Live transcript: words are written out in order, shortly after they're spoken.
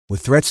With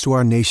threats to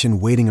our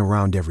nation waiting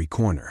around every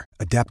corner,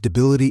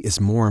 adaptability is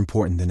more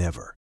important than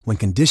ever. When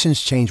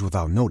conditions change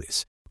without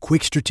notice,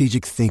 quick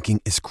strategic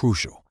thinking is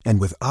crucial.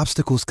 And with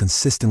obstacles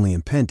consistently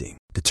impending,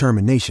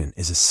 determination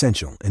is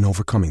essential in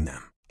overcoming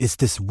them. It's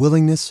this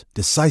willingness,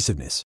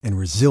 decisiveness, and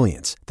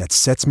resilience that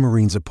sets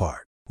Marines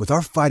apart. With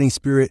our fighting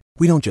spirit,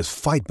 we don't just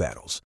fight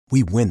battles,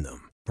 we win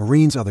them.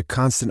 Marines are the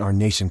constant our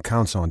nation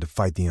counts on to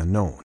fight the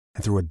unknown.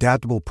 And through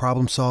adaptable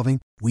problem solving,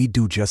 we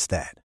do just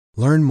that.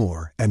 Learn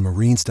more at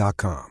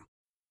marines.com.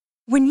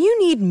 When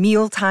you need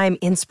mealtime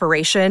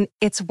inspiration,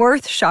 it's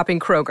worth shopping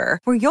Kroger,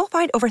 where you'll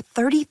find over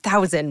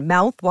 30,000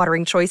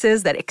 mouth-watering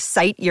choices that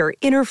excite your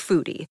inner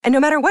foodie. And no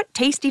matter what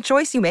tasty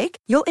choice you make,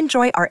 you'll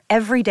enjoy our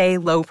everyday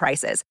low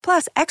prices,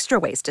 plus extra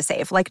ways to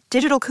save, like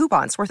digital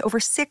coupons worth over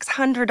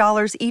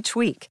 $600 each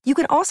week. You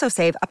can also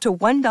save up to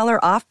 $1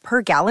 off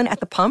per gallon at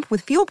the pump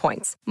with fuel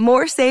points.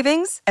 More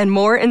savings and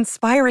more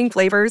inspiring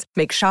flavors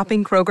make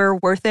shopping Kroger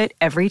worth it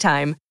every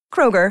time.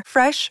 Kroger,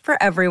 fresh for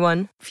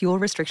everyone. Fuel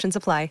restrictions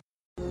apply.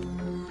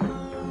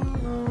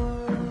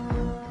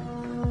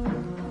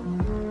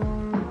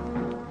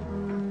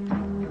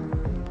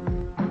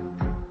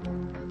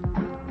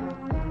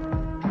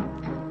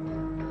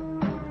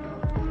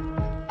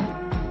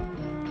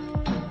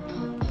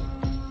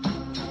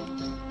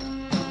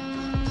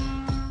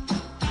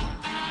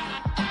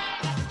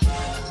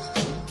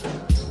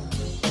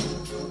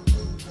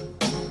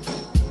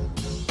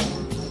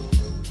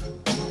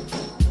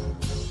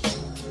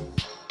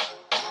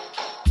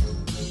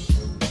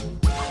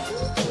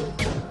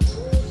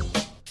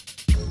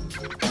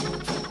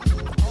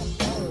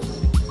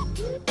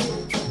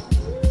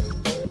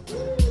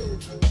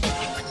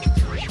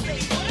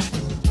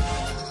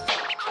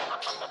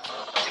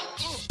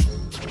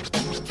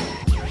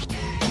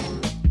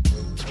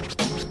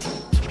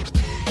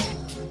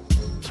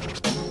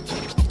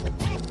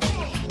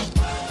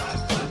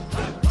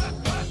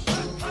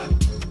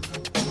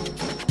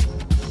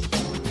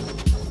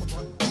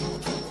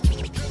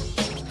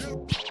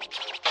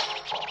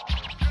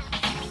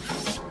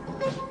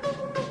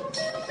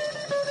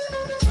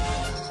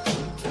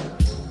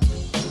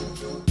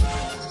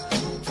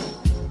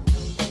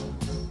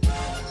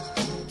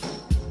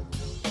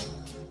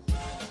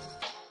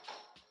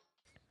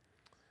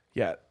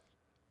 Yeah.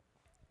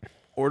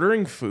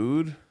 Ordering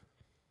food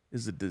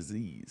is a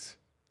disease.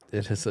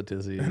 It is a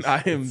disease. And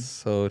I am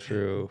so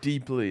true.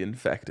 Deeply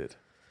infected.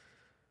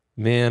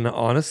 Man,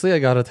 honestly, I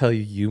gotta tell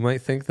you, you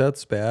might think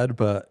that's bad,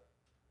 but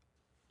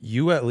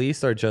you at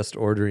least are just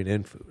ordering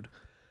in food.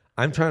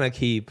 I'm trying to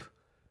keep,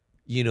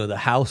 the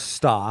house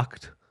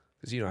stocked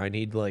because, I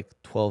need like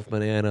 12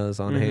 bananas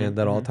on hand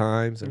at all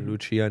times. And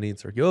Lucia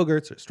needs her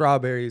yogurts, her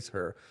strawberries,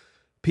 her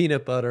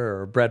peanut butter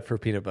or bread for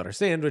peanut butter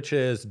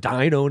sandwiches,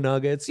 dino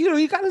nuggets.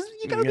 You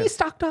gotta be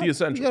stocked up. The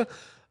essential.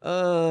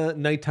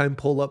 Nighttime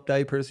pull-up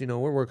diapers.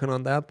 We're working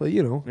on that, but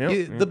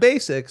the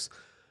basics.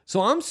 So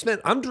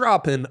I'm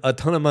dropping a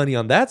ton of money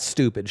on that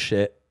stupid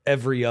shit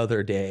every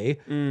other day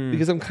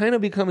because I'm kind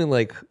of becoming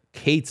like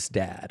Kate's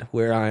dad,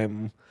 where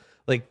I'm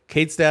like,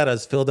 Kate's dad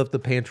has filled up the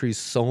pantry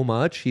so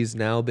much he's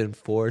now been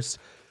forced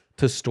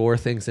to store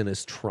things in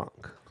his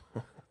trunk.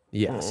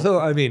 Yeah. So,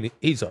 I mean,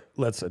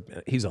 let's admit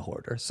it, he's a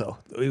hoarder. So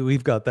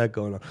we've got that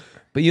going on.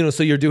 But,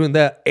 so you're doing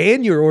that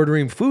and you're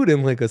ordering food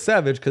in like a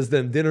savage because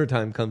then dinner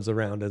time comes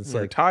around and it's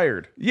You're like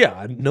tired.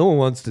 Yeah. No one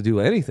wants to do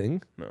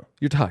anything. No.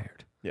 You're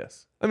tired.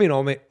 Yes. I mean,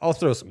 I'll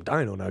throw some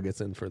dino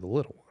nuggets in for the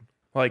little one.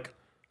 Like,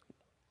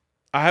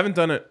 I haven't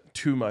done it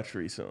too much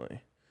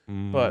recently.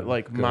 But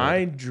like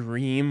my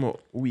dream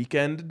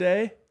weekend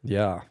day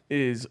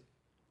is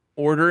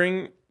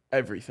ordering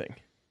everything.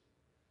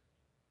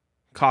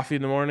 Coffee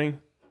in the morning,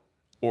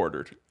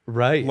 ordered.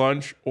 Right.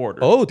 Lunch,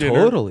 ordered. Oh,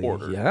 Dinner, totally.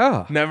 ordered.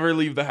 Yeah. Never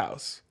leave the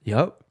house.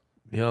 Yep.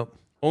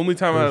 Only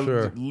time For I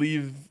sure.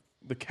 leave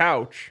the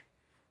couch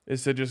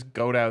is to just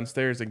go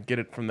downstairs and get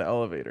it from the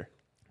elevator.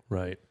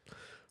 Right.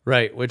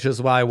 Which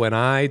is why when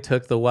I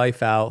took the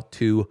wife out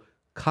to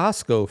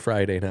Costco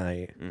Friday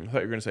night. I thought you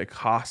were going to say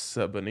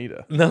Casa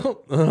Bonita.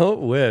 No,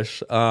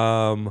 wish.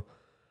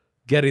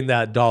 Getting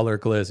that dollar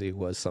glizzy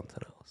was something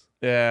else.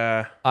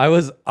 Yeah. I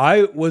was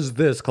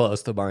this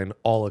close to buying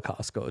all of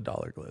Costco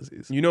dollar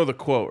glizzies. You know the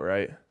quote,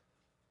 right?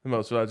 The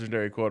most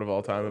legendary quote of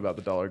all time about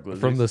the dollar glizzies.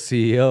 From the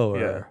CEO.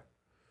 Yeah.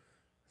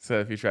 So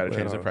if you try to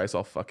change the price,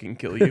 I'll fucking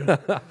kill you.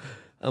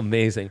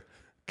 Amazing.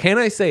 Can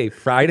I say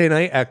Friday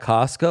night at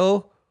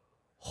Costco?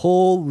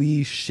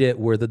 Holy shit,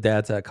 were the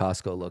dads at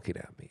Costco looking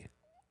at me.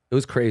 It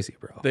was crazy,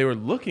 bro. They were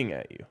looking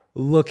at you.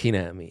 Looking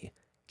at me.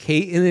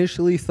 Kate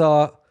initially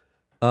thought,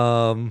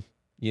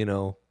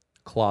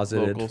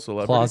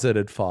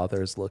 closeted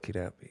fathers looking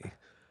at me.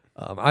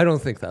 I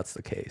don't think that's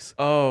the case.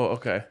 Oh,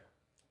 okay.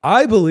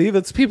 I believe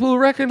it's people who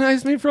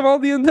recognize me from all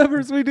the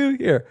endeavors we do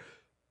here.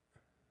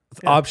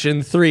 Yeah.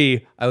 Option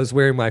 3, I was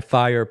wearing my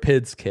Fire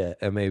Pids kit,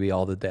 and maybe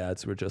all the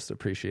dads were just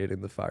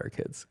appreciating the Fire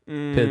Kids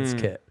Pids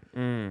kit.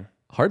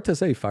 Hard to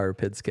say Fire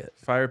Pids kit.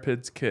 Fire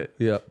Pids kit.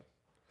 Yep.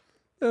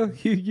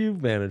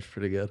 You've managed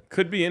pretty good.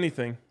 Could be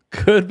anything.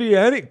 Could be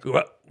any.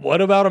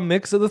 What about a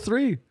mix of the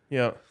 3?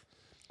 Yeah.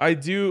 I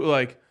do,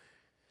 like,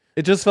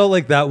 It just felt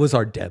like that was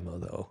our demo,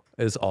 though,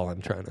 is all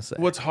I'm trying to say.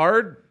 What's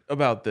hard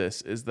about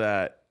this is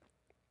that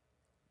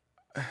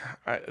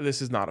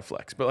this is not a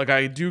flex, but like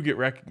I do get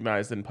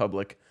recognized in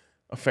public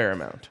a fair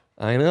amount.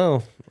 I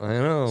know.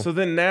 So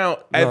then now,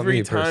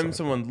 every time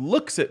someone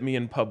looks at me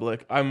in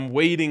public, I'm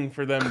waiting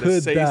for them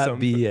to say something. Could that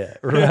be it?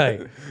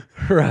 Right.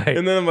 Right.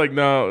 And then I'm like,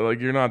 no,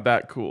 like you're not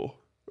that cool.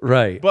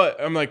 Right.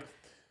 But I'm like,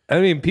 I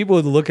mean, people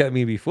would look at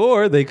me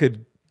before, they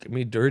could give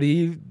me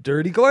dirty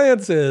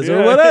glances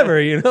or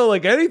whatever, you know,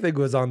 like anything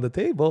was on the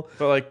table.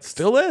 But like,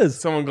 still is.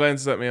 Someone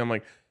glances at me, I'm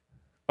like,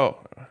 oh.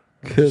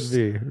 Could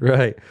be.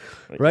 Right.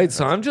 Like, right.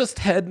 So I'm just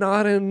head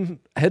nodding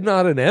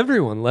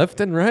everyone left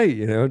and right,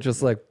 you know,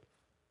 just like.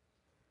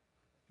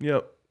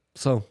 Yep.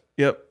 So.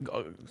 Yep.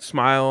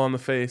 Smile on the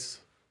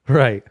face.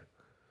 Right.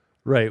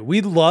 Right.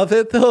 We'd love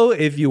it though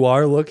if you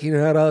are looking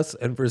at us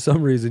and for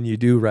some reason you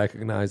do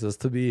recognize us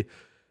to be,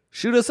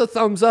 shoot us a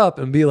thumbs up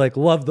and be like,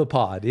 love the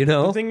pod, you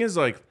know? The thing is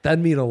like.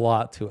 That'd mean a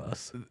lot to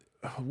us.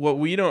 What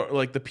we don't,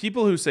 like the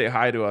people who say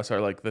hi to us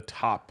are like the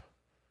top.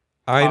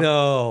 I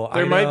know.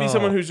 There might be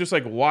someone who's just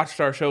like watched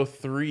our show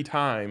 3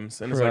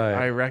 times and is like,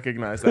 I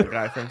recognize that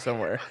guy from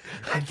somewhere.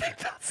 I think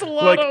that's a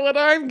lot of what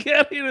I'm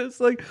getting. It's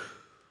like,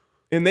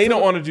 and they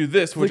don't want to do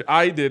this, which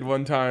I did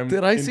one time.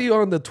 Did I see you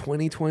on the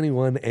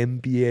 2021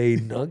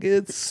 NBA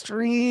Nuggets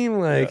stream?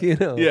 Like, you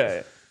know.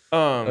 Yeah.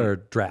 Or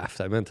draft.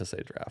 I meant to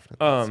say draft.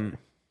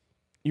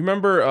 You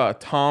remember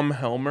Tom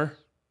Helmer?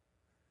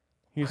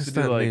 He used to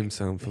do like, name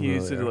sound familiar? He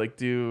used to like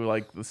do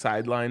like the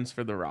sidelines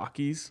for the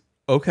Rockies.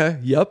 Okay.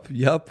 Yep.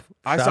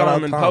 I saw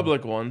him in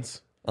public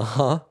once.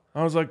 Uh-huh.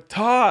 I was like,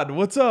 Todd,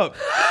 what's up?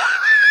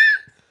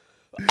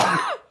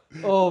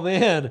 Oh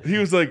man. He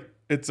was like,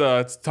 it's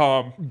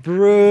Tom.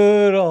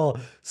 Brutal.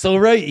 So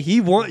right,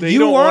 you wanted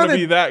to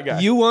be that guy.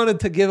 You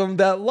wanted to give him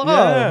that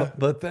love,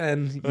 but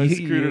then I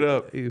screwed it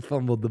up. You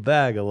fumbled the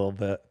bag a little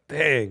bit.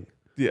 Dang.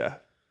 Yeah.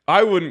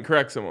 I wouldn't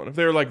correct someone if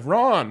they were like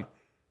Ron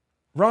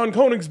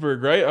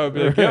Koenigsberg, right? I would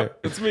be like, yep,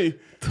 it's me.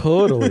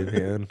 Totally,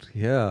 man.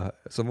 Yeah.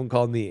 If someone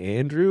called me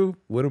Andrew,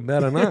 wouldn't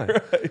bat an eye.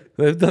 Right.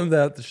 They've done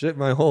that shit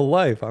my whole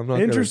life. I'm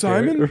not Andrew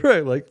Simon?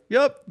 Right. Like,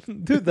 yep,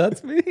 dude,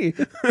 that's me.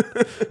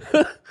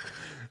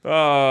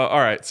 All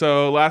right.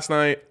 So last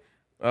night,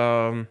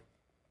 our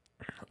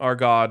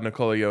God,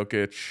 Nikola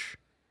Jokic,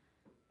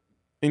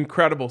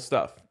 incredible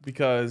stuff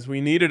because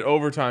we needed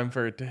overtime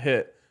for it to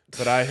hit.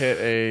 But I hit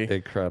a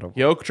incredible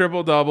Yoke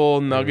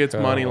triple-double, Nuggets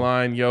money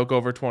line, Yoke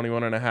over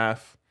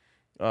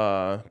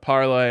 21.5.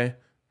 Parlay. It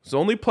was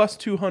only plus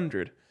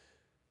 200.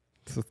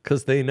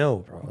 Because they know,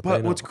 bro.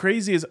 But what's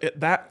crazy is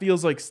that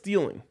feels like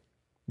stealing.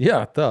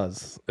 Yeah, it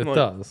does. It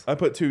does. I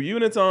put 2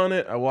 units on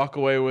it. I walk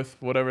away with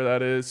whatever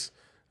that is.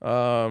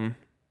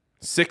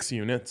 6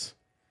 units.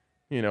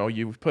 You know,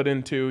 you put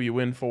in 2, you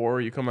win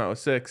 4, you come out with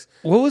 6.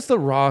 What was the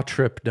raw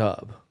trip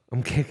dub?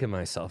 I'm kicking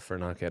myself for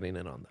not getting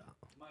in on that.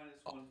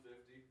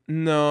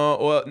 No,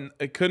 well,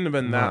 it couldn't have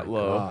been that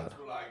low. That's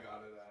what I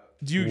got it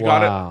at. You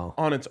got it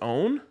on its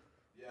own?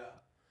 Yeah.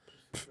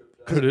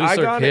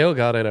 Producer Kale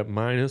got it at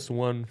minus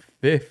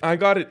 150. I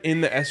got it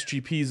in the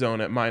SGP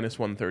zone at minus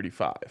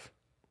 135,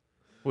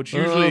 which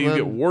usually you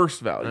get worse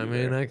value. I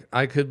mean,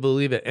 I could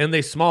believe it. And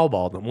they small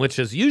balled them, which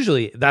is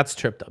usually, that's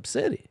tripped up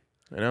city.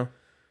 I know.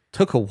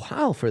 Took a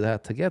while for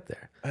that to get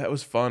there. That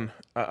was fun.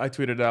 I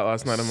tweeted it out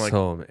last night. I'm like,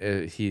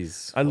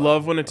 I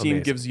love when a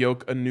team gives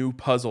Yoke a new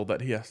puzzle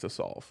that he has to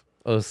solve.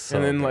 Oh,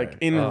 and then like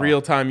in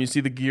real time, you see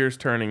the gears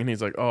turning, and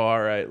he's like, "Oh,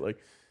 all right." Like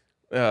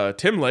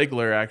Tim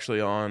Legler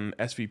actually on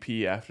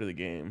SVP after the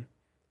game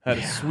had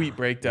a sweet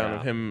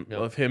breakdown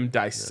of him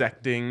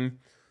dissecting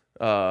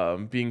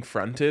being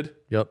fronted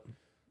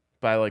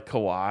by like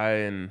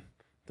Kawhi, and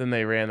then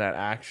they ran that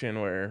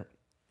action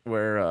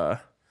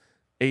where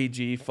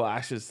AG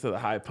flashes to the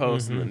high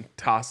post and then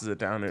tosses it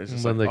down. It's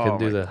just when they can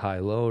do the high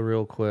low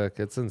real quick.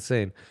 It's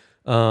insane.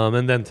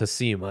 And then to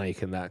see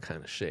Mike in that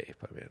kind of shape,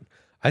 I mean.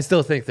 I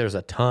still think there's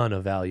a ton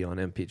of value on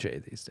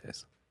MPJ these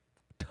days.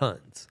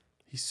 Tons.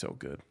 He's so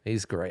good.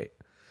 He's great.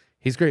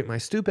 My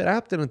stupid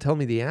app didn't tell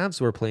me the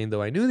Avs were playing,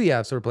 though. I knew the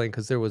Avs were playing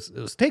because it was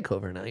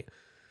takeover night.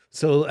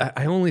 So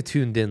I only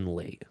tuned in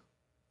late.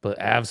 But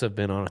Avs have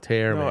been on a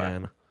tear,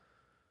 man.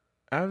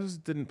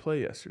 Avs didn't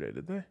play yesterday,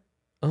 did they?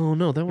 Oh,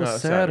 no, that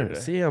was Saturday.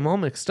 See, I'm all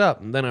mixed up.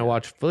 And then I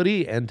watched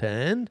footy end to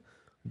end.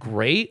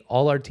 Great.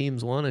 All our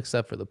teams won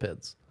except for the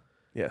Pids.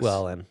 Yes.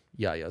 Well, and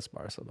Yaya's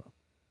Barcelona.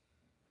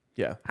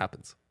 Yeah.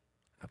 Happens.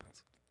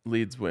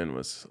 Leeds win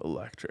was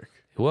electric.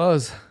 It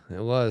was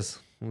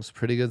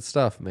pretty good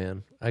stuff,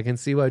 man. I can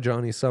see why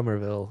Johnny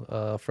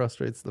Somerville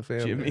frustrates the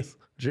fan.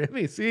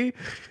 Jimmy, see,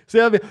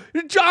 I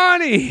mean,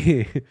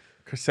 Johnny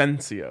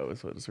Crescencio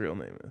is what his real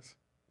name is.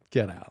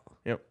 Get out.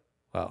 Yep.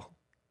 Wow.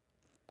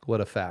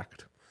 What a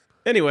fact.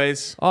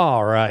 Anyways.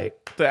 All right.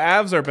 The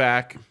Avs are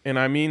back, and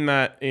I mean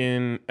that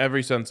in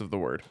every sense of the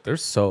word. They're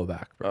so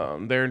back,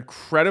 bro. They're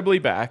incredibly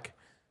back.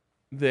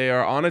 They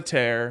are on a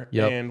tear,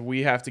 and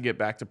we have to get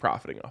back to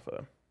profiting off of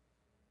them.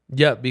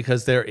 Yeah,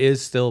 because there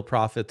is still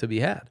profit to be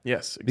had.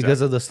 Yes, exactly.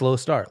 Because of the slow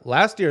start.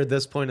 Last year at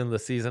this point in the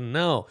season,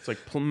 no. It's like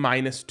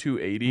minus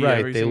 280.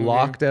 Right, they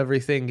locked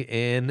everything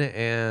in,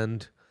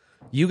 and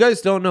you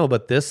guys don't know,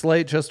 but this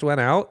slate just went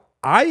out.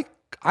 I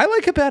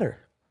like it better.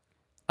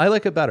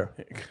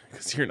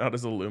 Because you're not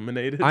as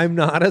illuminated. I'm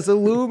not as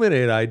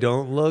illuminated. I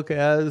don't look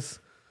as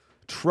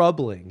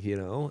troubling,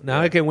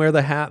 Now I can wear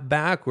the hat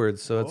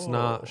backwards so it's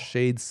not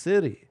Shade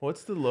City.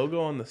 What's the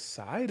logo on the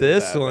side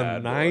this of that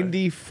one?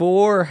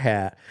 94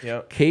 hat.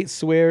 Yep. Kate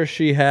swears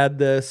she had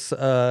this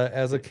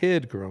as a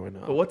kid growing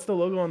up. But what's the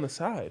logo on the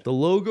side? The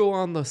logo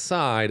on the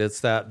side, it's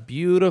that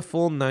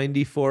beautiful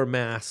 94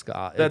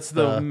 mascot. That's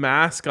the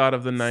mascot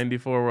of the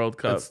 94 World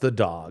Cup. It's the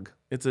dog.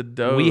 It's a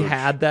Doge. We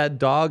had that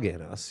dog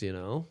in us,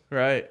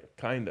 Right,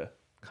 kinda.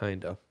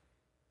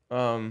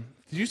 Did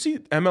you see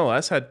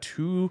MLS had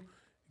 2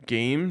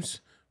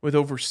 games with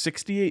over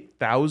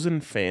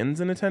 68,000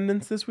 fans in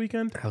attendance this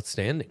weekend?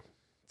 Outstanding.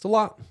 It's a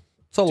lot.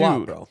 It's a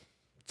lot, bro.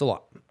 It's a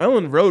lot.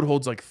 Island Road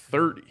holds like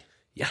 30.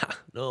 Yeah,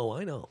 no,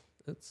 I know.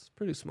 It's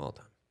pretty small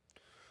time.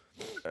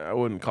 I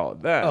wouldn't call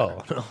it that.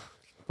 Oh, no.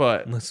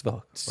 But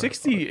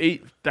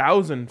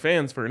 68,000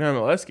 fans for an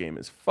MLS game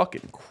is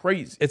fucking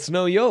crazy. It's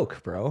no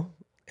joke, bro.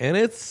 And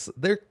it's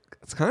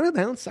kind of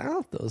down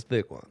south, those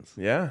big ones.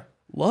 Yeah.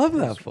 Love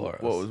that for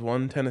us. What was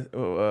one?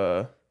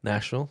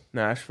 Nashville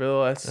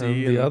SC.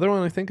 And the other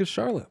one, I think, is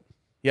Charlotte.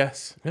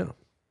 Yes. Yeah.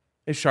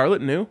 Is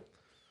Charlotte new?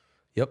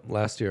 Yep.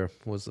 Last year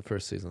was the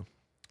first season.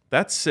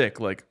 That's sick.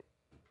 Like,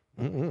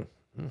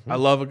 I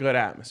love a good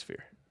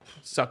atmosphere.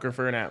 Sucker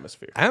for an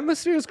atmosphere.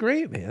 Atmosphere is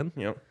great, man.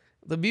 Yep.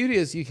 The beauty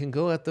is you can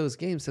go at those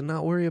games and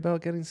not worry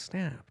about getting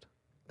snapped.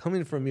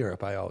 Coming from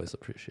Europe, I always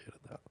appreciated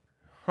that.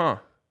 Huh.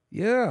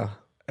 Yeah.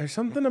 There's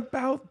something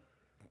about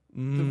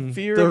the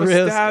fear the of a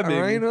risk. stabbing.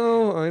 I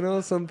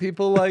know. Some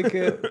people like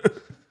it.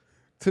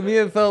 To me,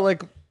 it felt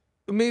like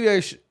maybe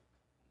I should,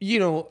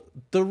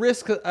 the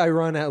risk I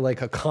run at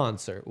like a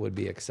concert would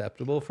be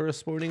acceptable for a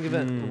sporting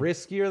event.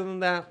 Riskier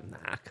than that?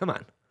 Nah, come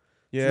on.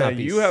 Yeah,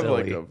 you have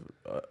silly. Like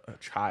a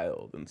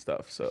child and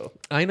stuff, so.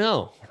 I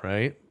know,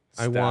 right?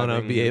 I want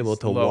to be able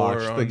to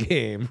watch the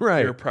game.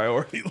 Right. Your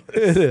priority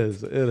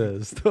list. It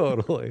is.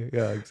 Totally.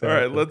 Yeah, exactly. All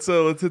right, let's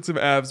hit some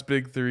Avs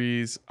big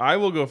threes. I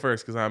will go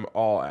first because I'm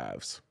all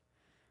Avs.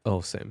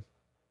 Oh, same.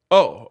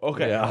 Oh,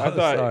 okay. Yeah,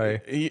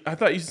 sorry. I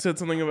thought you said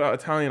something about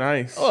Italian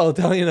Ice. Oh,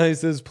 Italian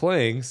Ice is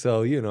playing,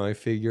 so I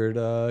figured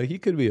he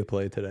could be a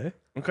play today.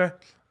 Okay.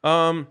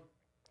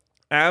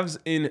 Avs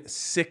in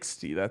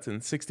 60. That's in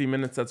 60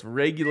 minutes. That's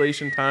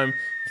regulation time.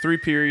 3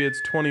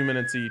 periods, 20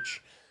 minutes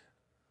each.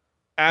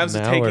 Avs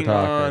are taking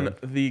on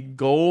the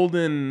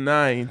Golden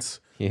Knights.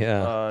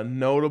 Yeah.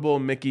 Notable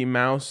Mickey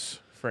Mouse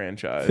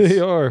franchise. They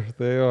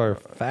are.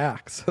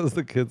 Facts, as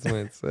the kids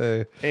might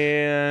say.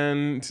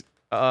 And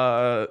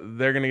they're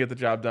going to get the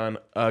job done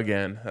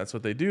again. That's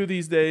what they do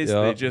these days.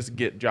 Yep. They just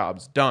get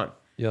jobs done.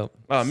 Yep.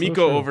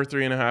 Mikko over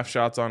 3.5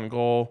 shots on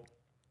goal.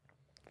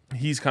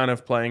 He's kind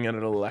of playing at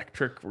an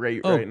electric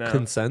rate right now.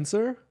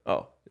 Consensor?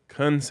 Oh,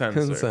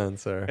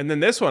 Consensor. And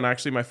then this one,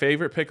 actually, my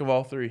favorite pick of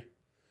all 3.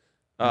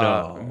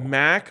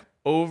 Mac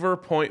over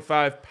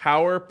 0.5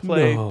 power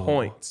play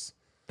points.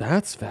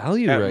 That's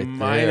value at right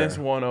minus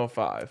there.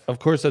 105. Of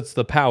course, it's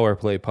the power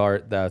play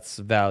part that's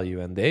value,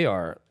 and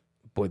they're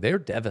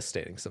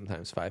devastating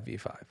sometimes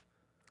 5v5.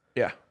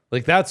 Yeah.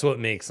 Like, that's what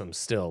makes them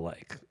still,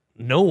 like,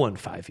 no one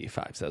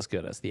 5v5's as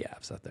good as the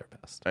Avs at their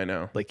best. I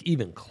know. Like,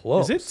 even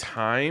close. Is it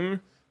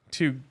time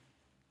to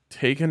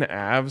take an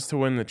Avs to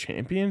win the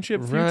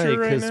championship future right now?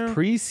 Right, because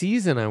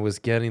preseason I was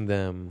getting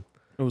them...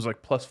 It was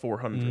like plus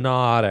 400.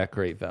 Not at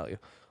great value.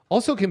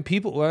 Also, can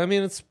people... Well, I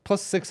mean, it's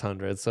plus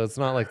 600, so it's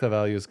not like the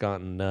value's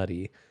gotten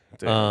nutty.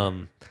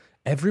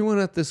 Everyone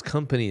at this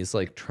company is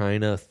like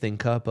trying to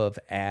think up of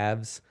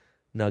Avs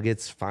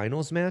Nuggets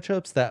finals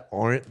matchups that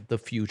aren't the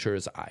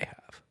futures I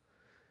have.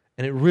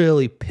 And it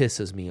really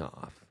pisses me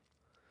off.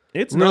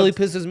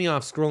 Pisses me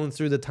off scrolling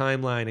through the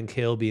timeline and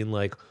Kale being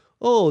like,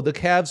 oh, the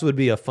Cavs would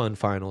be a fun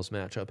finals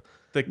matchup.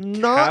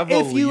 Not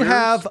if you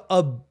have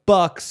a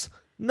Bucks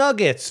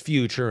Nuggets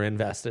future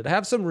invested.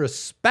 Have some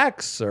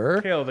respect, sir.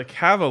 Kale, the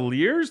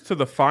Cavaliers to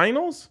the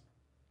finals?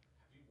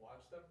 Have you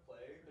watched them play?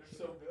 They're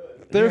so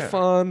good. They're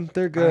fun.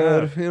 They're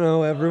good.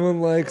 Everyone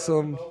likes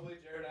them.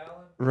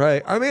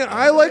 Right. I mean,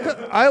 I like them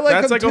too.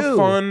 That's like a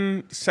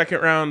fun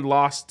second round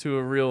loss to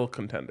a real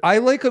contender. I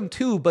like them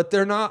too, but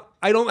they're not.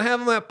 I don't have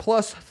them at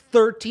plus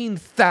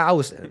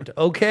 13,000.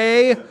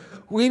 Okay,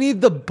 we need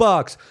the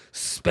Bucks.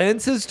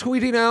 Spence is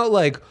tweeting out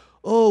like,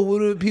 "Oh,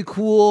 wouldn't it be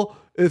cool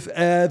if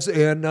Avs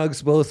and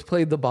Nugs both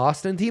played the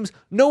Boston teams?"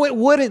 No, it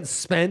wouldn't,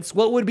 Spence.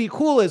 What would be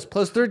cool is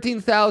plus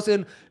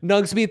 13,000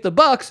 Nugs beat the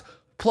Bucks,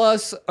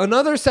 plus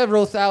another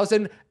several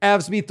thousand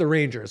Avs beat the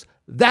Rangers.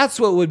 That's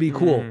what would be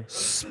cool.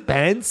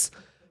 Spence,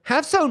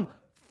 have some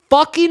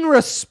fucking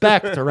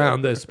respect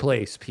around this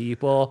place,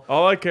 people.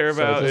 All I care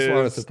about is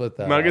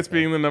Nuggets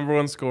being the number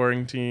 1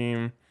 scoring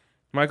team,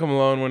 Michael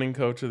Malone winning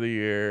Coach of the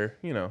Year,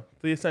 the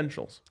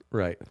essentials.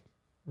 Right.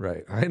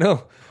 I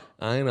know.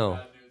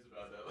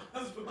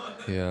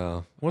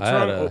 Yeah. What's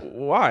wrong?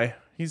 Why?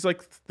 He's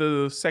like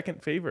the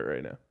second favorite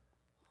right now.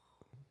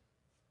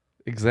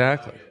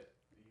 Exactly.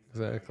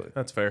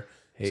 That's fair.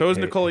 So is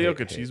Nikola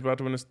Jokic. He's about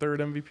to win his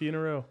third MVP in a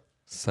row.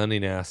 Sunny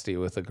Nasty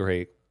with a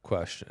great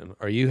question.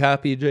 Are you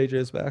happy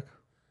JJ's back?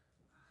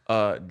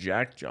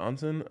 Jack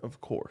Johnson,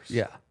 of course.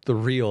 Yeah, the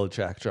real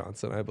Jack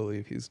Johnson, I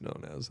believe he's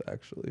known as,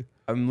 actually.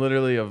 I'm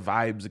literally a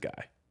vibes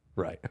guy.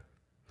 Right.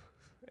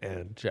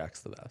 And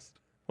Jack's the best.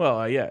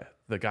 Well, yeah,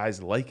 the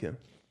guys like him.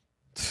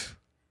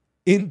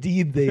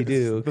 Indeed they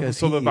do.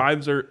 So the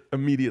vibes are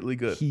immediately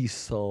good. He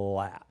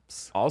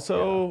slaps.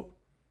 Also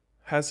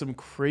has some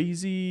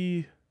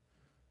crazy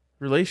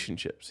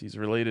relationships. He's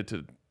related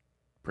to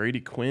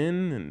Brady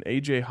Quinn and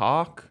AJ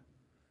Hawk.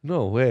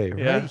 No way,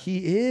 Yeah. right?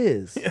 He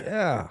is.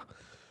 Yeah.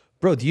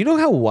 Bro, do you know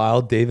how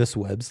wild Davis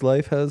Webb's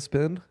life has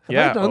been?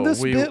 Have I done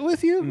this bit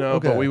with you? No,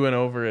 but we went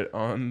over it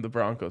on the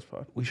Broncos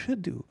pod. We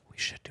should do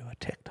a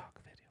TikTok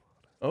video.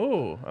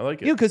 Oh, I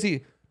like it. You know, because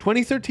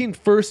 2013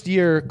 first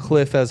year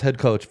Cliff as head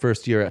coach,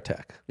 first year at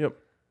Tech. Yep.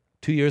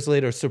 2 years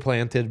later,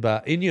 supplanted by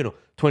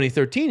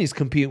 2013 he's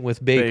competing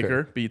with Baker.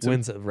 Baker beats him.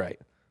 Wins it, right.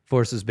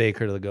 Forces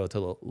Baker to go to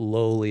the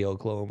lowly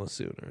Oklahoma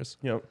Sooners.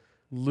 Yep.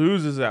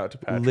 Loses out to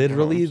Patrick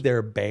Literally,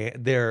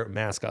 Mahomes. their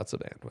mascot's a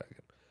bandwagon.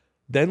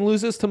 Then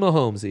loses to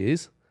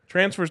Mahomesies.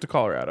 Transfers to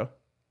Colorado.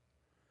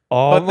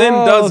 Almost But then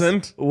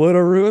doesn't. Would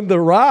have ruined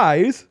the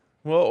rise.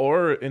 Well,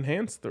 or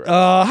enhanced the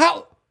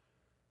rest.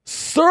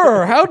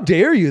 Sir, how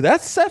dare you?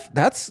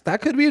 That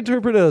could be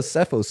interpreted as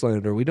Cepho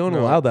slander. We don't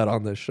allow that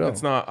on this show.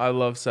 It's not. I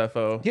love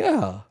Cepho.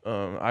 Yeah.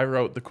 I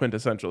wrote the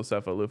quintessential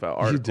Cepho Lufau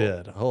article. You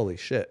did. Holy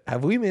shit.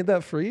 Have we made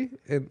that free?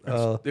 It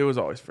was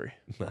always free.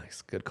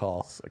 Nice. Good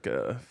call. It's like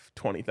a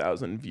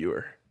 20,000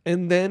 viewer.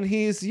 And then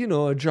he's,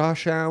 a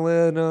Josh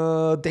Allen,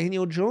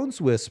 Daniel Jones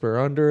whisper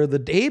under the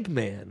Dabe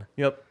man.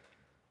 Yep.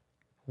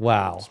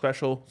 Wow.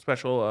 Special.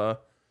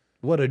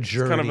 What a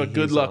journey. Kind of a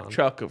good he's luck on.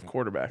 Chuck of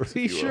quarterbacks.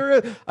 He sure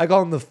is. I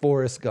call him the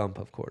Forrest Gump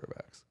of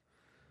quarterbacks.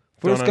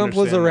 Forrest Gump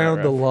was understand that around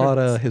a lot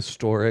reference. of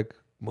historic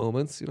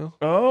moments,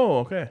 Oh,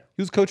 okay.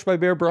 He was coached by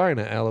Bear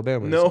Bryant at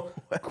Alabama. No.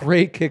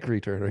 Great kick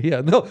returner.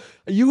 Yeah, no,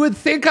 you would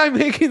think I'm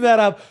making that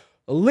up.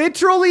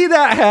 Literally,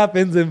 that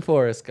happens in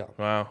Forrest Gump.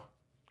 Wow.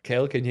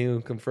 Kale, can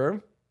you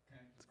confirm?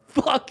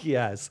 Fuck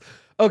yes.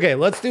 Okay,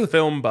 let's do.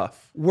 Film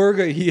buff. We're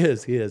good. He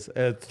is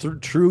a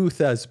true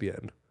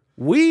thespian.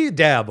 We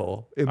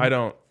dabble in I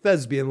don't.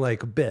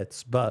 thespian-like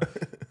bits, but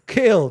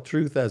Kale,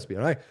 true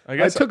thespian. I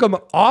guess took him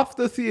off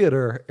the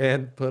theater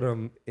and put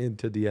him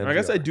into the NPR. I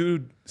guess I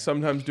do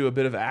sometimes do a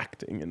bit of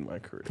acting in my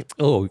career.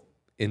 Oh,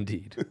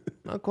 indeed.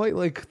 Not quite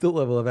like the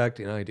level of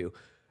acting I do.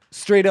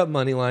 Straight up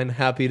money line,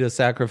 happy to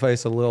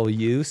sacrifice a little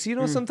use.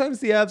 Sometimes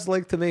the Avs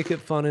like to make it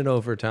fun in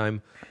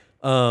overtime.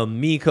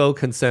 Miko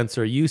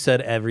Consensor, you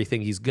said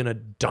everything. He's going to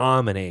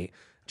dominate.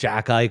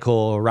 Jack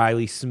Eichel,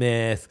 Riley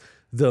Smith,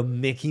 the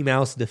Mickey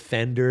Mouse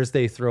defenders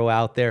they throw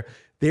out there.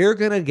 They're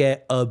going to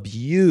get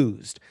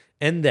abused.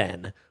 And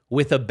then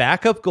with a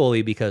backup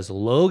goalie, because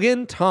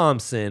Logan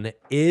Thompson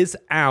is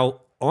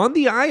out on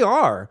the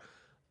IR,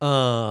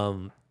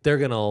 they're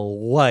going to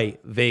light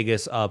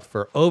Vegas up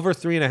for over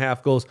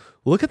 3.5 goals.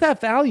 Look at that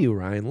value,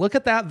 Ryan. Look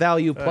at that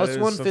value, plus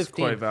 115. That's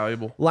quite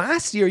valuable.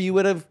 Last year, you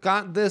would have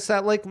gotten this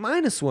at like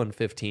minus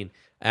 115.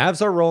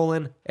 Avs are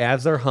rolling.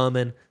 Avs are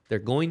humming. They're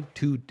going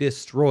to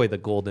destroy the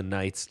Golden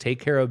Knights, take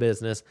care of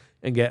business,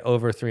 and get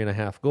over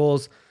 3.5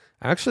 goals.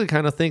 I actually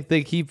kind of think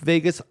they keep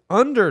Vegas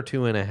under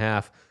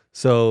 2.5.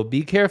 So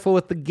be careful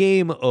with the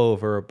game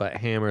over, but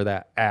hammer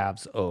that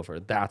Avs over.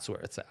 That's where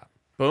it's at.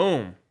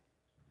 Boom.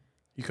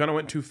 You kind of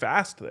went too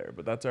fast there,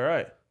 but that's all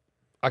right.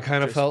 I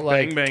kind of Just felt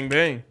bang, like... bang,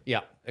 bang.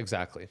 Yeah,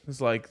 exactly.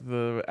 It's like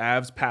the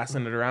Avs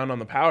passing it around on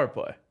the power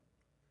play.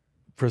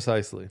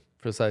 Precisely.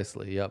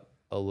 Yep.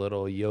 A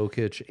little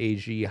Jokic,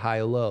 AG,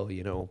 high-low,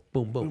 boom,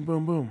 boom. Boom,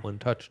 boom, boom. One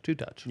touch, two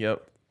touch.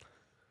 Yep.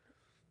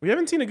 We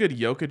haven't seen a good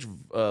Jokic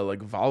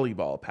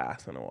volleyball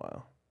pass in a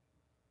while.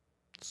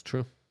 It's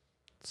true.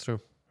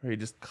 Where he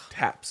just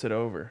taps it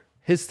over.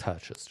 His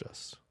touch is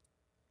just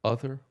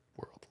otherworldly.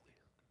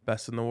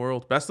 Best in the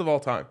world. Best of all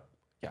time.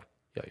 Yeah.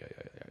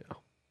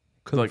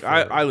 Like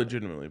I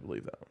legitimately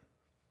believe that one.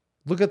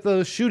 Look at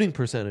the shooting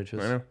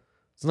percentages. I know.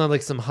 It's not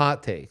like some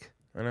hot take.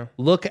 I know.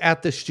 Look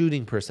at the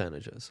shooting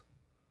percentages.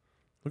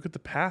 Look at the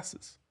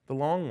passes. The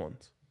long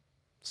ones.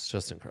 It's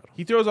just incredible.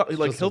 He throws he'll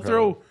incredible.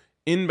 throw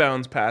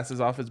inbounds passes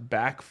off his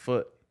back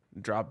foot,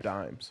 drop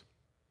dimes.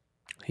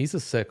 He's a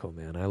sicko,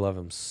 man. I love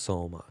him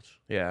so much.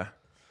 Yeah.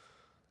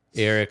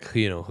 Eric,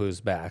 who's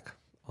back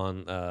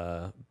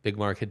on Big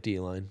Market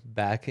D-Line,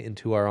 back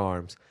into our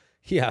arms.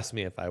 He asked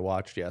me if I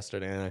watched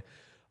yesterday, and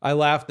I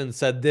laughed and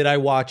said, did I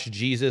watch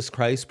Jesus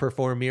Christ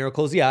perform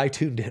miracles? Yeah, I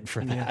tuned in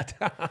for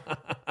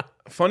that.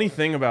 Funny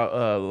thing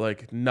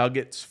about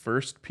Nuggets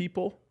first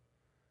people,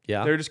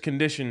 Yeah. they're just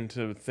conditioned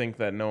to think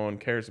that no one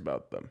cares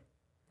about them.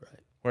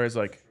 Right. Whereas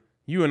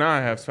you and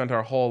I have spent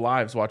our whole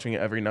lives watching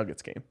every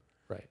Nuggets game.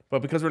 Right.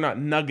 But because we're not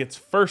Nuggets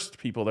first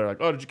people, they're like,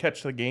 oh, did you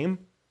catch the game?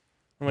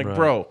 I'm like, Right.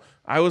 bro,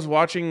 I was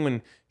watching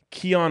when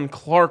Keon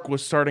Clark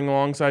was starting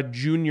alongside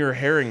Junior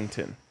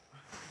Harrington.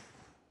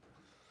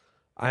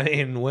 I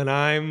mean, when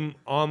I'm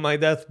on my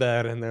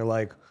deathbed and they're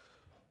like,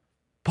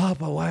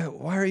 Papa,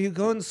 why are you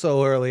going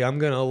so early? I'm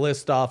going to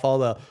list off all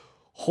the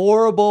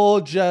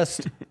horrible,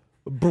 just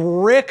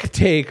brick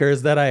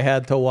takers that I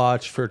had to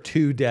watch for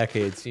 2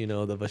 decades. You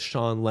know, the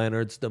Vashawn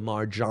Leonards,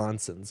 DeMar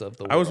Johnsons of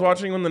the world. I was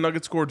watching when the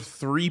Nuggets scored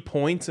 3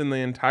 points in the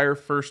entire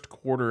first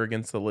quarter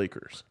against the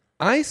Lakers.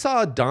 I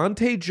saw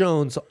Dante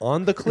Jones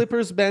on the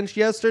Clippers bench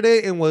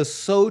yesterday and was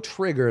so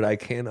triggered, I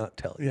cannot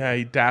tell you. Yeah,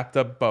 he dapped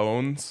up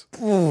Bones.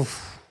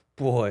 Oof,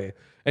 boy.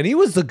 And he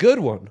was the good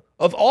one.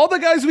 Of all the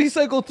guys we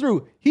cycled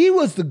through, he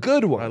was the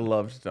good one. I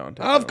loved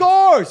Dante. Of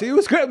course. He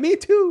was great. Me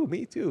too.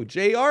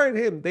 JR and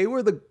him, they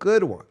were the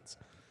good ones.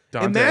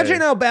 Dante,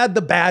 imagine how bad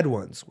the bad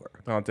ones were.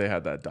 Dante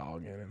had that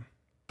dog in him.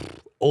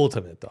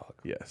 Ultimate dog.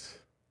 Yes.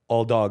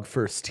 All dog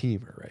first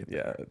teamer right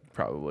there. Yeah,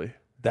 probably.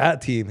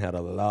 That team had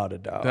a lot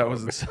of dogs. That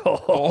was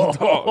all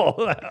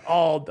dog.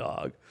 All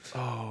dog.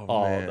 Oh,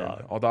 all man.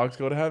 dog. All dogs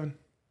go to heaven.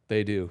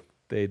 They do.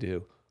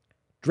 DraftKings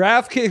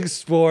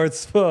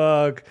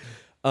Sportsbook.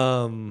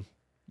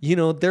 You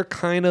know, they're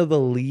kind of the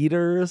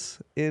leaders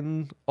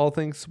in all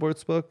things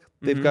sportsbook.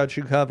 They've got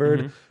you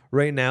covered.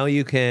 Right now,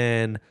 you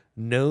can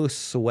no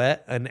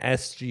sweat an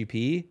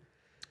SGP.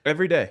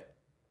 Every day.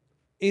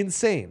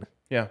 Insane.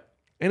 Yeah.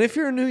 And if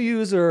you're a new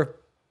user,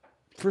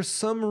 for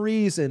some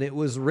reason, it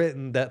was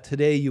written that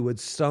today you would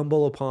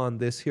stumble upon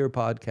this here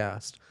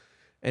podcast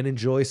and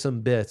enjoy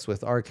some bits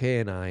with RK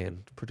and I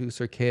and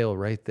producer Kale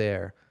right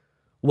there.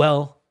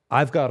 Well,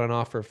 I've got an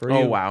offer for you.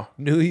 Oh, wow.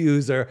 New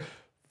user,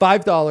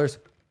 $5,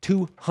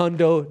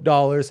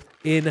 $200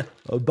 in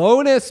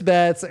bonus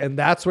bets. And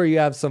that's where you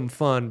have some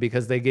fun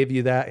because they give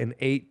you that in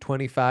 8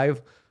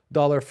 $25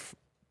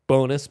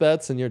 bonus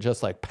bets. And you're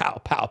just like, pow,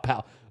 pow,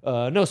 pow.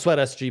 No sweat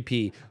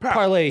SGP. Pow,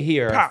 parlay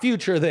here. pow,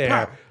 future there.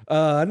 pow,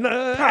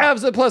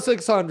 Avs at plus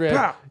 600.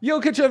 pow,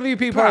 Jokic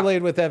MVP pow.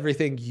 parlayed with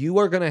everything. You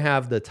are going to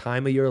have the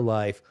time of your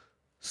life.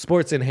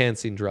 Sports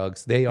enhancing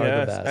drugs. They are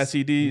the best.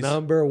 SEDs.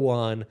 Number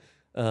one.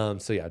 So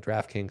yeah,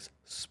 DraftKings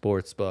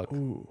Sportsbook.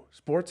 Ooh,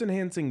 sports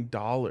enhancing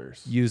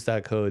dollars. Use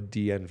that code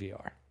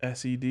DNVR.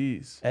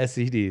 SEDs.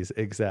 SEDs.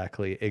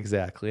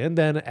 Exactly. And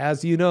then,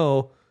 as you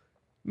know,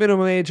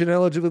 minimum age and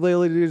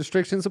eligibility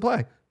restrictions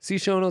apply. See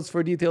show notes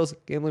for details.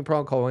 Gambling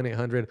problem, call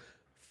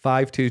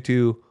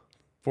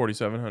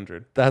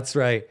 1-800-522-4700. That's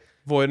right.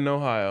 Void in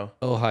Ohio.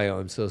 Ohio,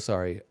 I'm so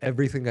sorry.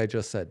 Everything I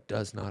just said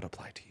does not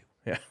apply to you.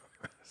 Yeah.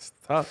 It's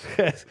tough.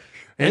 And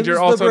And you're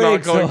also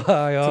not going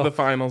to the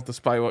finals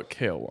despite what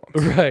Kale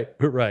wants.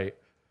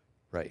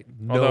 Right.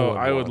 No Although one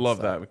I would wants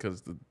love that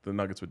because the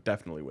Nuggets would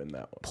definitely win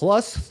that one.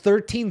 Plus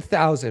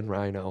 13,000,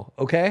 Rhino.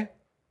 Okay?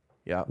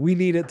 Yeah. We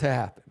need it to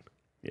happen.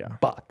 Yeah.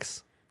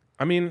 Bucks.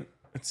 I mean,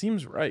 it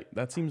seems right.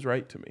 That seems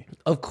right to me.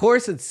 Of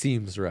course it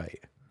seems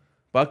right.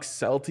 Bucks,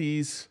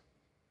 Celtics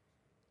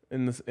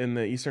in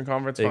the Eastern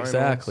Conference Finals.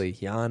 Exactly.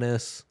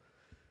 Giannis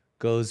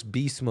goes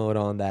beast mode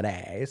on that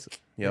ass.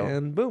 Yep.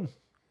 And boom.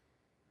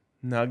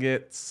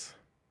 Nuggets.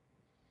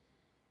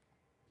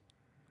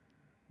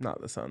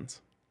 Not the Suns.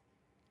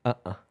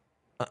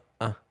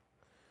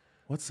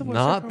 What's the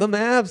Not the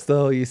Mavs,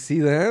 though. You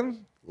see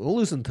them? We're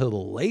losing to the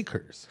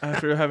Lakers.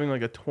 After having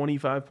like a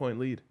 25-point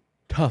lead.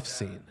 Tough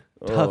scene.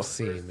 Oh. Tough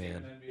scene,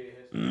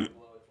 man.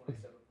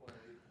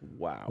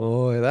 Wow.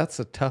 Boy,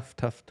 that's a tough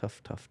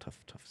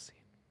scene.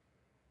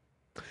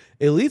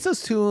 It leads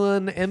us to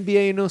an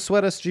NBA No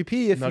Sweat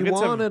SGP if Nuggets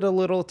you wanted a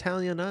little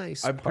Italian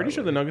ice. I'm pretty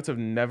sure the Nuggets have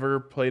never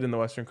played in the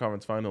Western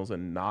Conference Finals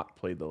and not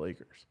played the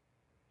Lakers.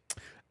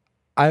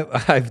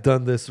 I've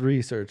done this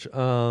research.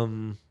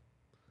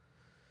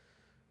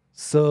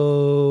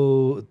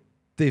 So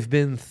they've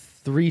been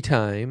 3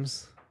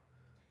 times.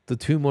 The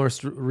 2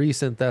 most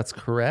recent, that's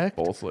correct.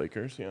 Both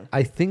Lakers, yeah.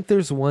 I think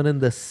there's one in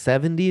the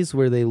 70s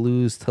where they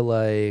lose to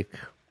like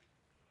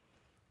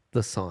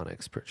the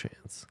Sonics,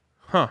 perchance.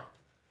 Huh.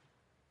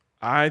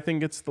 I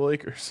think it's the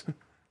Lakers.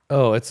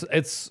 Oh, it's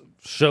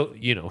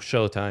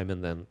Showtime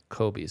and then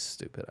Kobe's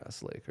stupid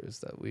ass Lakers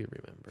that we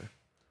remember.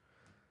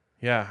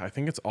 Yeah, I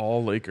think it's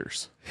all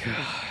Lakers.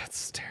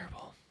 It's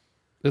terrible.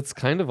 It's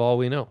kind of all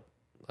we know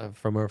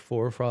from our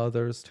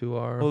forefathers to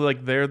our. Well,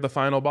 like they're the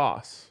final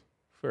boss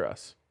for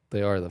us.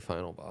 They are the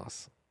final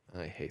boss.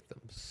 I hate them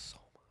so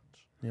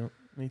much. Yep,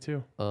 me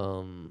too.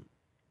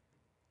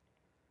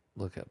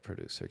 Look at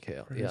producer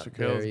Kale. Producer Yeah,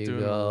 Kale's there you doing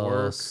go.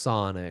 work.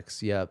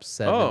 Sonics. Yep,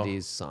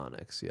 70s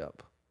Sonics.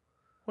 Yep.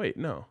 Wait,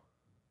 no.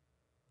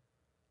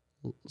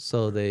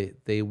 So they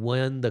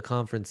win the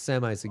conference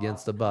semis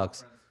against the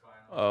Bucks.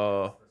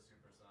 Oh,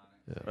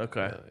 Yeah,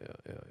 okay.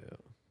 Yeah.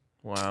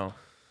 Wow.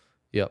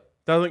 Yep.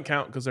 Doesn't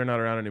count because they're not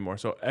around anymore.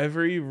 So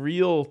every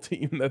real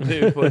team that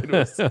they played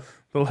was the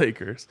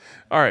Lakers.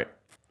 All right.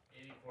 84-85,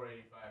 they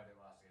lost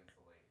against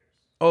the Lakers.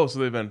 Oh, so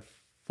they've been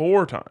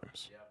 4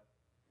 times. Yep.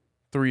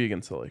 3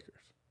 against the Lakers.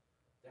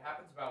 It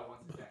happens about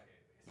once a decade,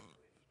 basically.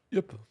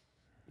 Yep.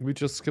 We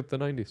just skipped the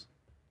 90s.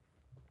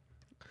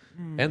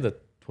 And the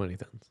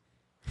 2010s.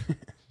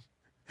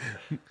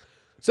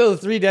 So the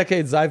 3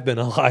 decades I've been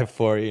alive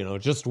for,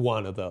 just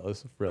one of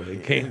those really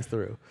came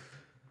through.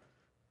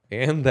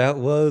 And that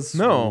was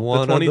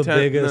one the of the 2010.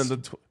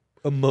 biggest.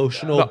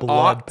 emotional the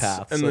blood aughts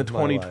paths and the of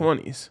my life.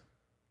 2020s.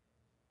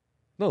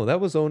 No, that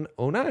was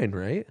 09,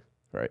 right?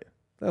 Right.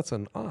 That's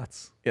an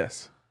aughts.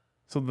 Yes.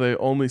 So they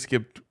only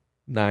skipped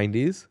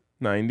 90s,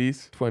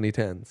 90s,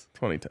 2010s.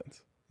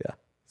 2010s. Yeah.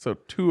 So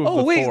 2 of Oh,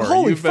 the wait, 4.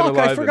 holy you've been fuck,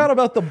 I alive forgot in.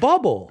 about the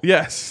bubble.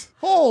 Yes.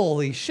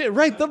 Holy shit,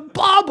 right, the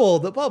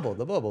bubble.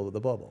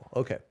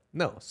 Okay,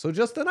 no, so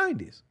just the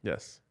 90s.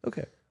 Yes.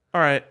 Okay.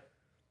 All right.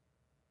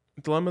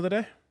 Dilemma of the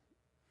day?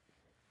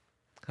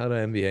 How do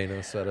NBA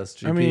know set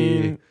SGP? I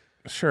mean,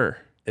 sure.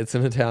 It's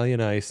an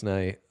Italian ice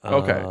night.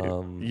 Okay.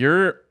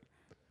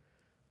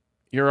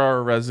 You're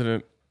our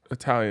resident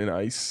Italian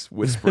ice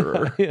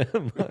whisperer. I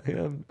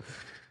am.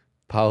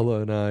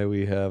 Paolo and I,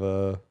 we have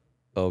oh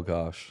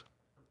gosh.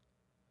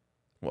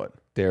 What?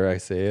 Dare I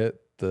say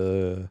it?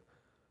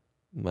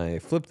 My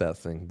flip that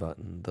thing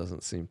button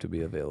doesn't seem to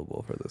be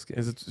available for this game.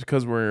 Is it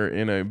because we're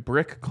in a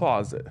brick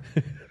closet?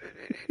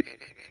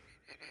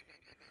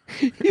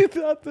 You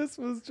thought this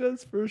was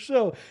just for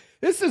show.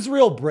 This is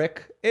real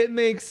brick. It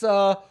makes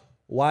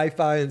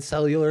Wi-Fi and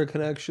cellular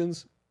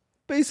connections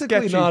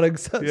basically Sketchy. not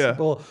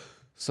accessible. Yeah.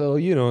 So,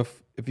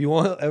 if you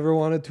ever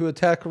wanted to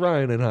attack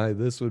Ryan and I,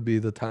 this would be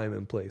the time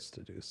and place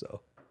to do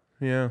so.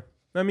 Yeah.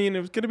 I mean, it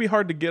was going to be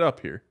hard to get up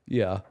here.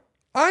 Yeah.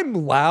 I'm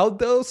loud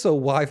though, so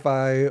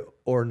Wi-Fi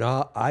or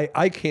not,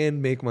 I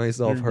can make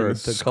myself heard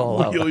to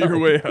call out. Your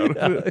way out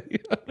of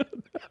it.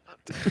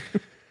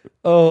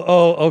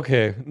 Oh,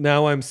 okay.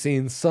 Now I'm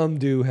seeing some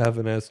do have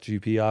an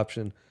SGP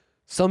option.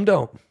 Some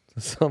don't.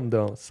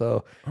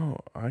 So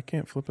I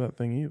can't flip that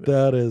thing either.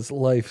 that is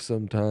life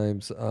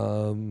sometimes.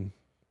 I'm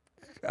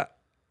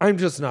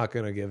just not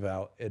going to give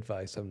out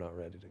advice I'm not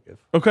ready to give.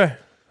 Okay.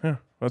 Yeah,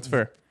 that's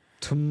fair.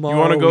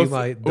 Tomorrow we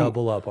might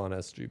double up on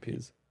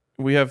SGPs.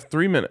 We have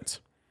 3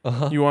 minutes.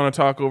 You want to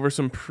talk over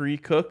some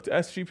pre-cooked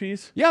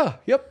SGPs? Yeah.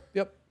 Yep.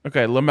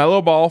 Okay.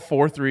 LaMelo Ball,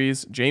 4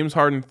 threes. James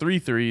Harden, 3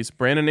 threes.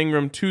 Brandon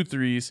Ingram, 2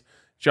 threes.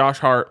 Josh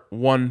Hart,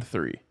 1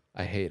 3.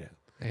 I hate it.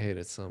 I hate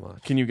it so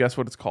much. Can you guess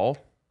what it's called?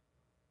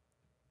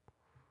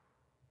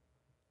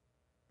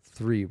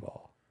 3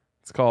 ball.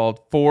 It's called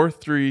 4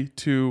 3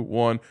 2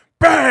 1.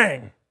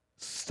 Bang!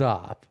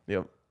 Stop.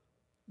 Yep.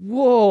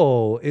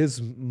 Whoa.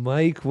 Is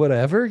Mike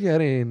whatever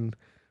getting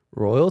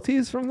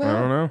royalties from that? I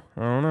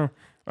don't know.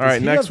 All Does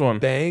right, he next have one.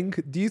 Bang.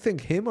 Do you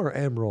think him or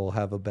Emerald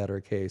have a better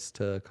case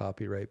to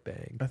copyright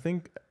Bang? I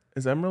think,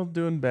 is Emerald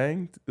doing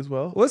Bang as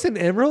well? Wasn't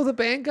Emerald a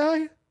Bang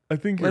guy? I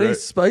think When you're he right.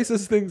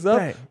 spices things up?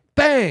 Bang.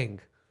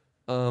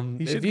 Bang.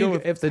 He should go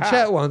with if the tap.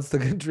 chat wants to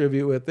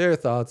contribute with their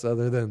thoughts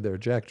other than their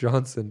Jack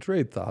Johnson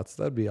trade thoughts,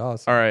 that'd be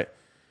awesome. All right.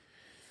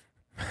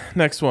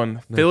 Next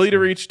one. Philly to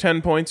reach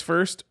 10 points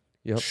first.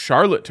 Yep.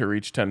 Charlotte to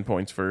reach 10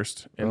 points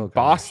first. And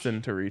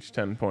Boston to reach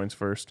 10 points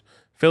first.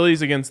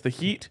 Philly's against the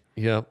Heat.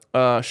 Yep.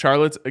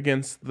 Charlotte's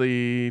against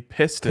the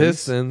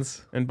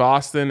Pistons. And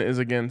Boston is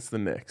against the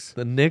Knicks.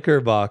 The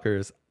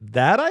Knickerbockers.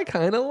 That I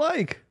kind of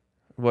like.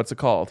 What's it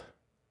called?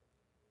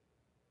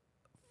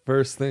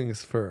 First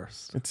things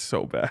first. It's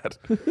so bad.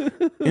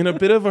 In a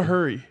bit of a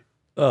hurry.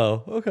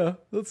 Oh, okay.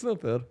 That's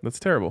not bad. That's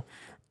terrible.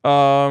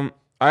 I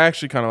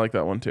actually kind of like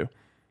that one too.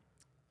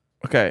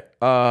 Okay.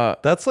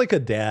 That's like a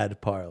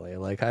dad parlay.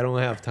 Like, I don't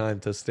have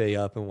time to stay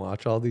up and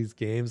watch all these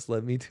games.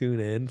 Let me tune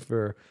in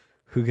for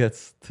who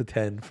gets to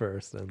 10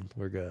 first, and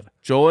we're good.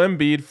 Joel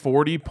Embiid,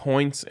 40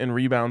 points and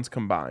rebounds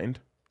combined.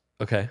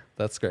 Okay,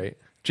 that's great.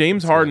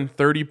 James Harden,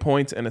 30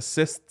 points and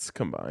assists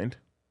combined.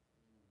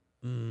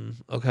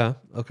 Okay.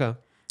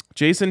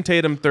 Jason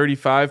Tatum,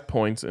 35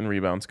 points and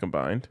rebounds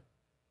combined.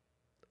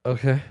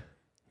 Okay.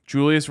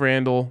 Julius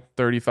Randle,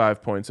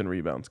 35 points and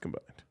rebounds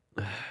combined.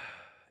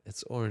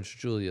 It's Orange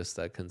Julius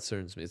that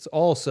concerns me. It's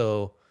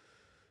also,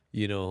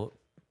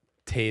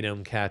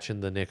 Tatum catching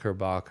the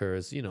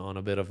Knickerbockers, on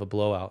a bit of a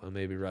blowout and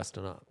maybe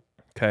resting up.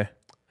 Okay.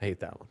 I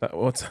hate that one.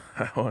 What's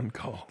that one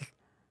called?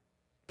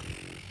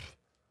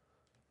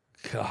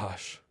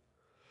 Gosh.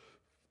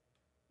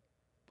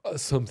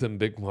 Something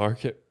big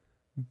market.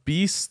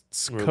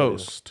 Beasts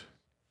Coast.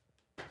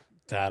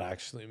 That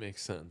actually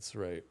makes sense,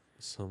 right?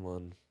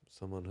 Someone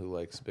who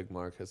likes big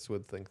markets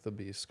would think the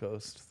Beast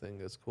Coast thing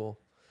is cool.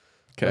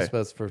 Okay. Best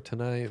bets for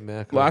tonight.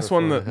 Mac Last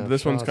one.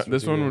 This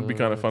one would be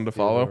kind of fun to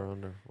follow.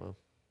 Good one.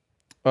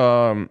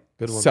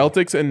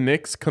 Celtics and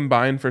Knicks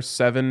combined for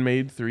 7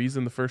 made threes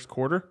in the first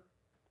quarter.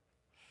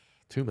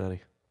 Too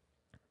many.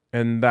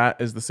 And that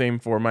is the same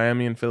for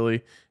Miami and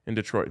Philly and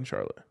Detroit and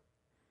Charlotte.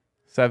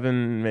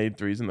 7 made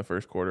threes in the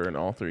first quarter in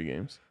all 3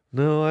 games.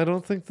 No, I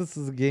don't think this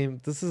is a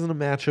game. This isn't a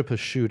matchup of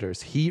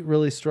shooters. Heat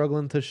really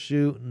struggling to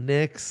shoot.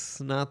 Knicks,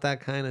 not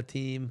that kind of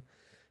team.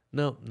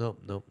 Nope.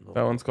 That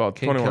one's called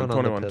Can't 21.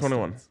 count on the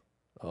 21. Pistons.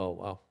 Oh,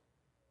 wow.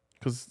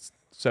 Because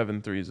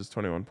 7 threes is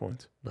 21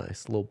 points.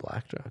 Nice. Little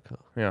blackjack, huh?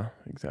 Yeah,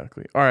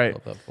 exactly. All right.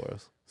 Love that for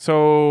us.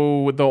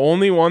 So the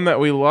only one that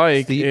we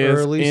like The is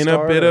early in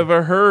starter. a bit of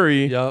a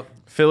hurry. Yep.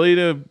 Philly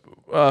to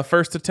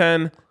first to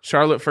 10,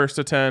 Charlotte first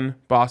to 10,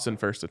 Boston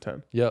first to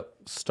 10. Yep.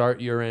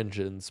 Start your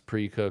engines.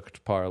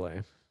 Pre-cooked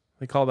parlay.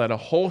 They call that a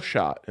hole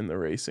shot in the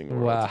racing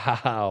world.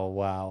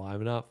 Wow.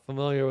 I'm not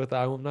familiar with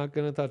that. I'm not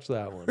going to touch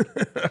that one.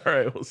 All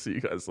right, we'll see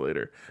you guys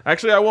later.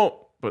 Actually, I won't,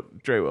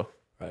 but Dre will.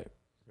 Right.